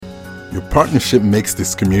Your partnership makes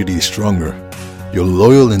this community stronger. Your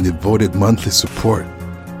loyal and devoted monthly support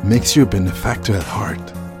makes you a benefactor at heart.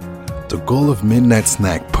 The goal of Midnight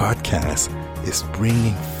Snack Podcast is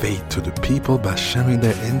bringing faith to the people by sharing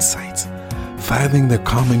their insights, finding their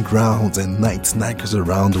common grounds, and night snackers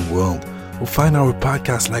around the world will find our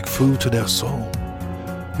podcast like food to their soul.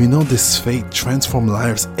 We know this faith transforms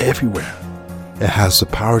lives everywhere. It has the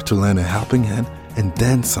power to lend a helping hand and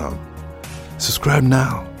then some. Subscribe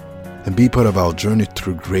now and be part of our journey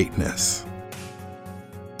through greatness.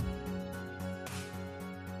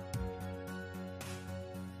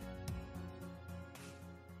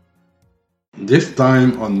 This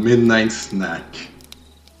time on Midnight Snack.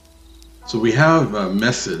 So we have a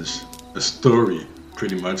message, a story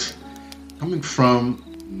pretty much, coming from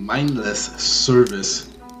Mindless Service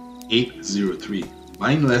 803.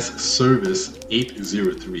 Mindless Service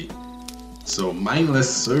 803. So Mindless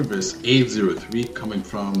Service 803, coming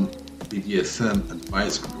from BDSM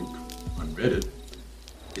Advice Group on Reddit,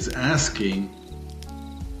 is asking,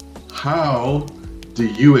 how do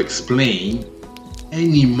you explain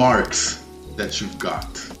any marks that you've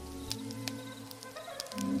got?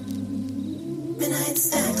 Midnight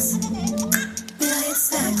sex. Midnight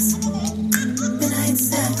sex. Midnight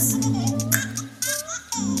sex.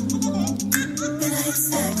 Midnight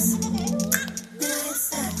sex. Midnight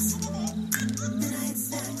sex. Midnight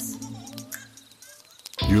sex.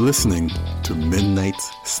 You're listening to Midnight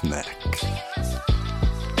Snack.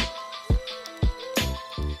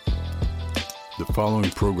 The following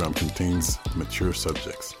program contains mature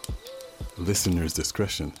subjects. Listener's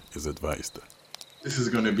discretion is advised. This is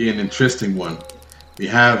going to be an interesting one. We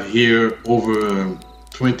have here over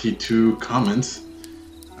 22 comments.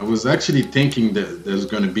 I was actually thinking that there's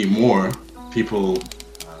going to be more people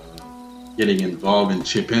getting involved and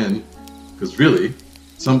chip in, because really,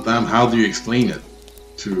 sometimes how do you explain it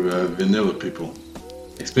to vanilla people,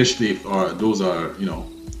 especially if those are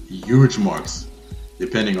huge marks,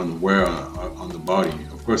 depending on where on the body.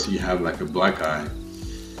 Of course, you have like a black eye.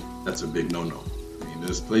 That's a big no-no. I mean,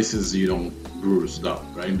 there's places you don't bruise up,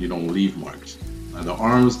 right? You don't leave marks. Now, the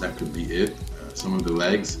arms, that could be it. Some of the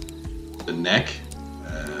legs, the neck,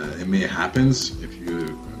 it may happen if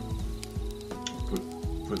you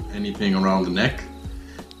put anything around the neck.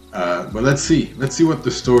 But let's see what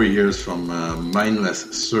the story here is from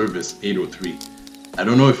Mindless Service 803. I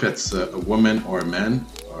don't know if it's a woman or a man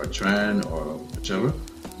or a trans or whichever.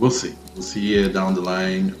 We'll see. We'll see down the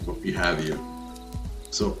line what we have here.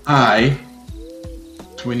 So I,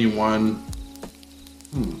 21,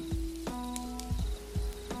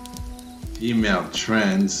 female,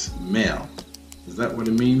 trans, male. Is that what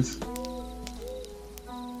it means?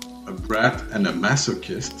 A brat and a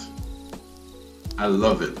masochist. I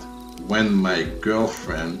love it when my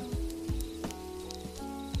girlfriend,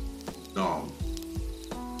 dom,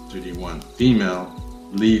 31, female,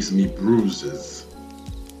 leaves me bruises,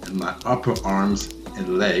 and my upper arms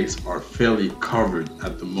and legs are fairly covered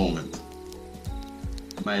at the moment.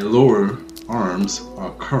 My lower arms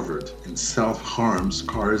are covered in self-harm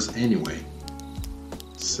scars anyway.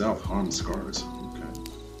 Self-harm scars, okay.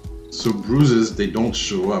 So bruises, they don't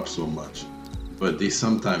show up so much, but they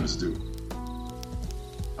sometimes do.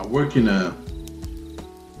 I work in a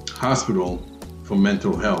hospital for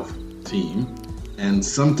mental health team, and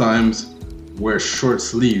sometimes wear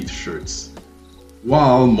short-sleeved shirts.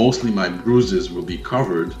 While mostly my bruises will be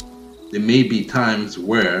covered, there may be times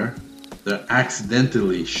where they're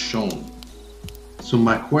accidentally shown. So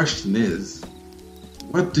my question is,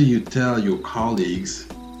 what do you tell your colleagues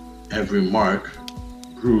every mark,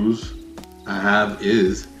 bruise I have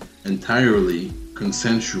is entirely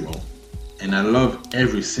consensual, and I love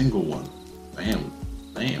every single one?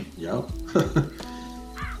 Bam, yup.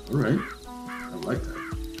 Alright, I like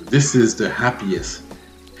that. This is the happiest,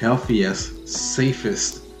 healthiest,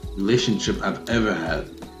 safest relationship I've ever had,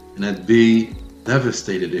 and I'd be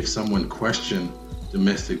devastated if someone questioned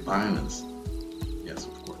domestic violence. Yes,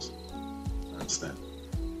 of course, I understand.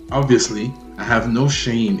 Obviously, I have no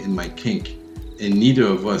shame in my kink, and neither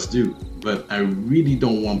of us do, but I really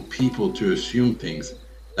don't want people to assume things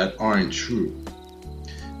that aren't true.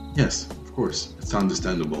 Yes, of course, it's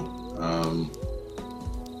understandable.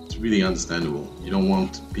 It's really understandable. You don't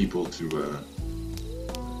want people to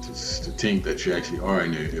think that you actually are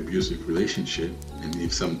in an abusive relationship, and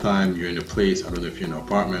if sometime you're in a place, I don't know if you're in an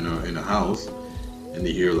apartment or in a house, and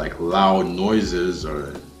they hear like loud noises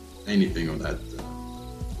or anything of that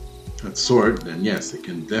sort, then yes, it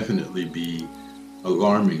can definitely be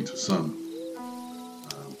alarming to some.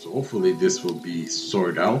 So hopefully this will be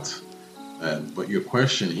sorted out. But your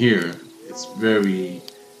question here, it's very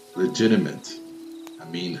legitimate. I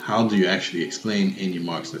mean, how do you actually explain any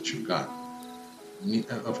marks that you got? I mean,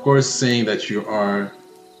 of course, saying that you are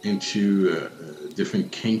into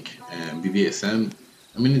different kink and BDSM,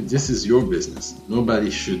 I mean, this is your business. Nobody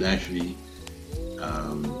should actually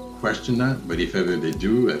question that. But if ever they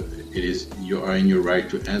do, it is you are in your right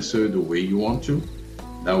to answer the way you want to.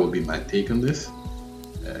 That would be my take on this.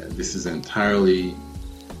 This is entirely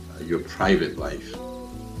your private life.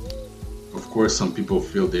 Of course, some people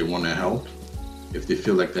feel they want to help. If they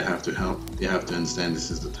feel like they have to help, they have to understand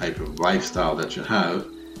this is the type of lifestyle that you have,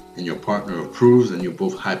 and your partner approves, and you're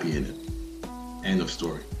both happy in it. End of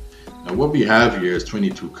story. Now, what we have here is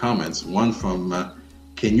 22 comments. One from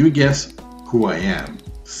Can You Guess Who I Am?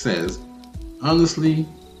 Says, honestly,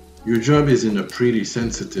 your job is in a pretty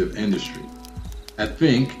sensitive industry. I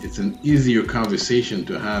think it's an easier conversation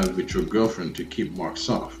to have with your girlfriend to keep marks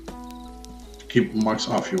off. To keep marks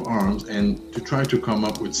off your arms and to try to come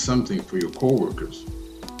up with something for your coworkers.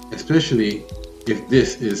 Especially if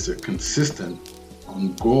this is a consistent,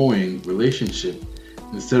 ongoing relationship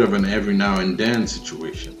instead of an every now and then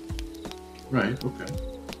situation. Right, okay.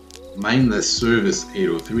 Mindless Service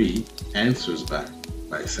 803 answers back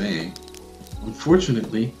by saying,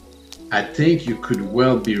 unfortunately, I think you could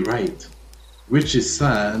well be right, which is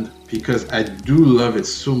sad because I do love it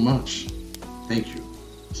so much. Thank you.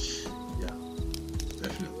 Yeah,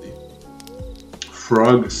 definitely.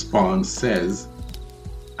 Frog Spawn says,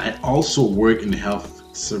 I also work in health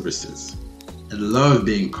services and love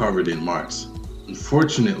being covered in marks.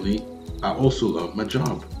 Unfortunately, I also love my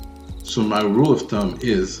job. So my rule of thumb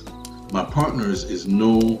is my partners is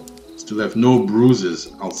to have no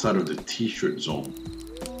bruises outside of the t-shirt zone.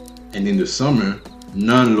 And in the summer,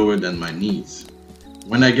 none lower than my knees.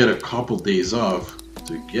 When I get a couple days off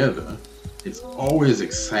together, it's always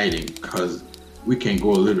exciting because we can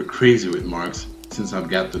go a little crazy with marks since I've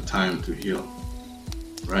got the time to heal.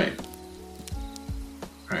 Right.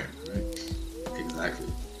 Exactly.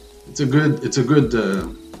 It's a good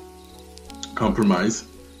compromise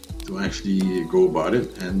to actually go about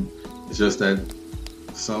it, and it's just that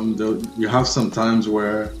you have some times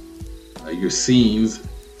where your scenes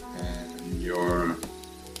and your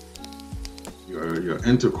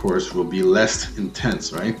intercourse will be less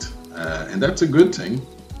intense, right? And that's a good thing.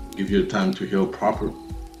 Give you time to heal proper.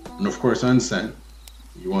 And of course, I understand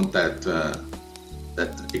you want that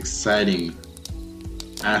exciting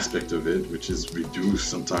aspect of it, which is reduced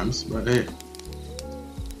sometimes. But hey,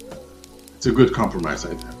 it's a good compromise, I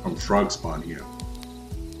think, from Frog Spawn here.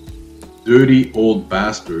 Dirty Old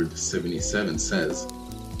Bastard 77 says,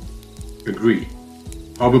 agree.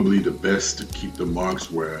 Probably the best to keep the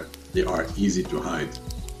marks where they are easy to hide.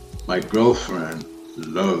 My girlfriend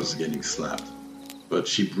loves getting slapped, but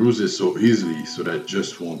she bruises so easily, so that I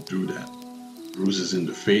just won't do that. Bruises in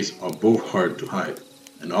the face are both hard to hide,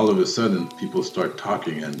 and all of a sudden people start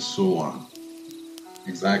talking and so on.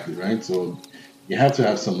 Exactly, right? So you have to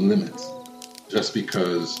have some limits, just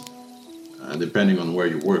because depending on where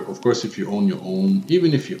you work. Of course, if you own your own,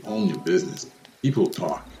 even if you own your business, people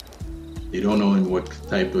talk. They don't know in what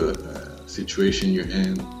type of situation you're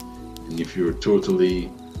in, and if you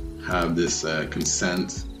totally have this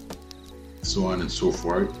consent, so on and so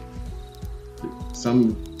forth.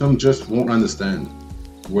 Some just won't understand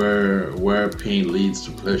where pain leads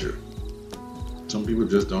to pleasure. Some people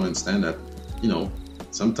just don't understand that,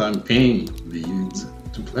 sometimes pain leads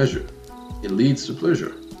to pleasure. It leads to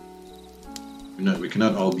pleasure. We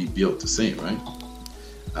cannot all be built the same,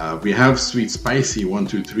 right? We have Sweet Spicy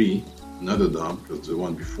 123, another Dom, because the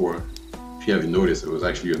one before, if you haven't noticed, it was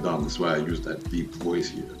actually a Dom. That's why I used that deep voice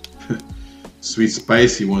here. Sweet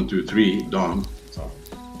Spicy 123 Dom. Sorry.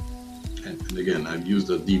 And again, I've used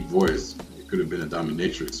a deep voice. It could have been a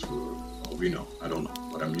dominatrix for all we know. I don't know,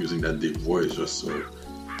 but I'm using that deep voice just so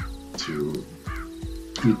to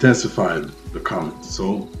intensify the comment.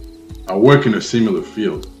 So I work in a similar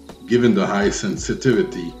field. Given the high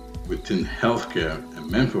sensitivity within healthcare and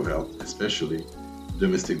mental health, especially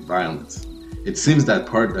domestic violence, it seems that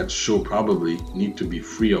part that show probably need to be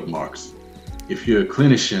free of marks. If you're a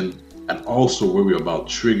clinician and also worry about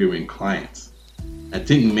triggering clients, I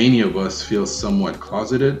think many of us feel somewhat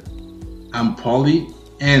closeted. I'm poly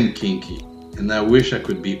and kinky, and I wish I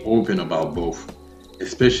could be open about both,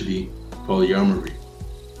 especially polyamory.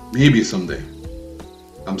 Maybe someday.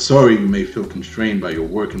 I'm sorry you may feel constrained by your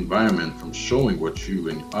work environment from showing what you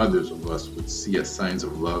and others of us would see as signs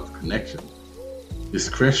of love connection.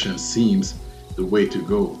 Discretion seems the way to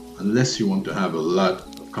go, unless you want to have a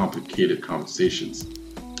lot of complicated conversations.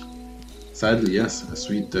 Sadly, yes, a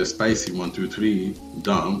Sweet Spicy 123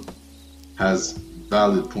 Dom has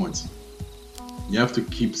valid points. You have to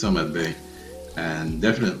keep some at bay. And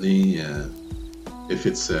definitely, if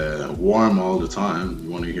it's warm all the time, you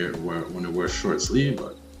want to wear short sleeve.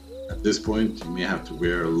 But at this point, you may have to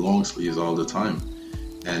wear long sleeves all the time.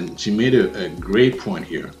 And she made a great point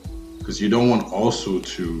here, because you don't want also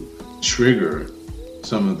to trigger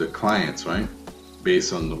some of the clients, right?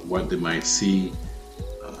 Based on what they might see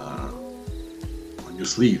on your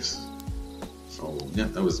sleeves. So yeah,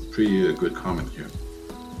 that was a pretty good comment here.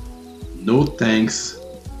 No thanks,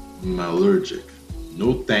 I'm allergic.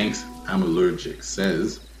 No thanks, I'm allergic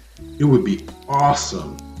says, it would be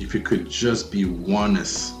awesome if you could just be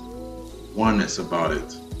honest about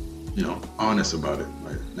it. Honest about it.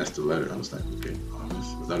 Right? That's the letter. I was like, okay,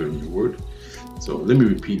 honest. Is that a new word? So let me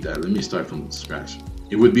repeat that. Let me start from scratch.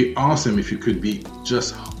 It would be awesome if you could be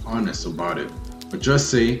just honest about it, but just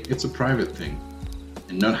say it's a private thing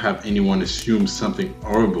and not have anyone assume something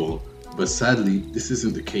horrible. But sadly, this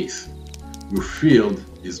isn't the case. Your field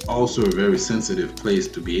is also a very sensitive place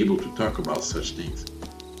to be able to talk about such things.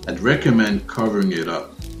 I'd recommend covering it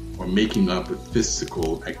up or making up a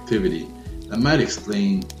physical activity that might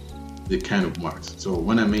explain the kind of marks. So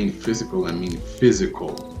when I mean physical,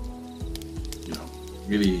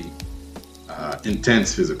 really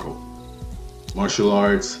intense physical. Martial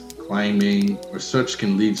arts, climbing, or such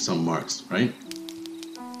can leave some marks, right?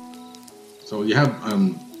 So you have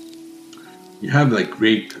like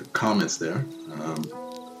great comments there.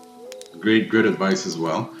 Great advice as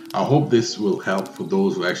well. I hope this will help for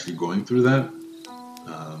those who are actually going through that.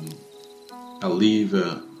 I'll leave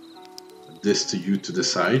this to you to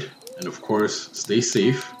decide. And of course, stay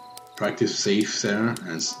safe. Practice safe, Sarah.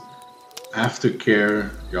 And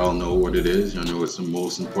aftercare, y'all know what it is. Y'all know it's the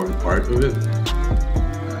most important part of it.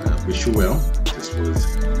 Wish you well. This was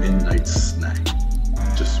Midnight Snack.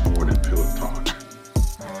 Just more than pillow.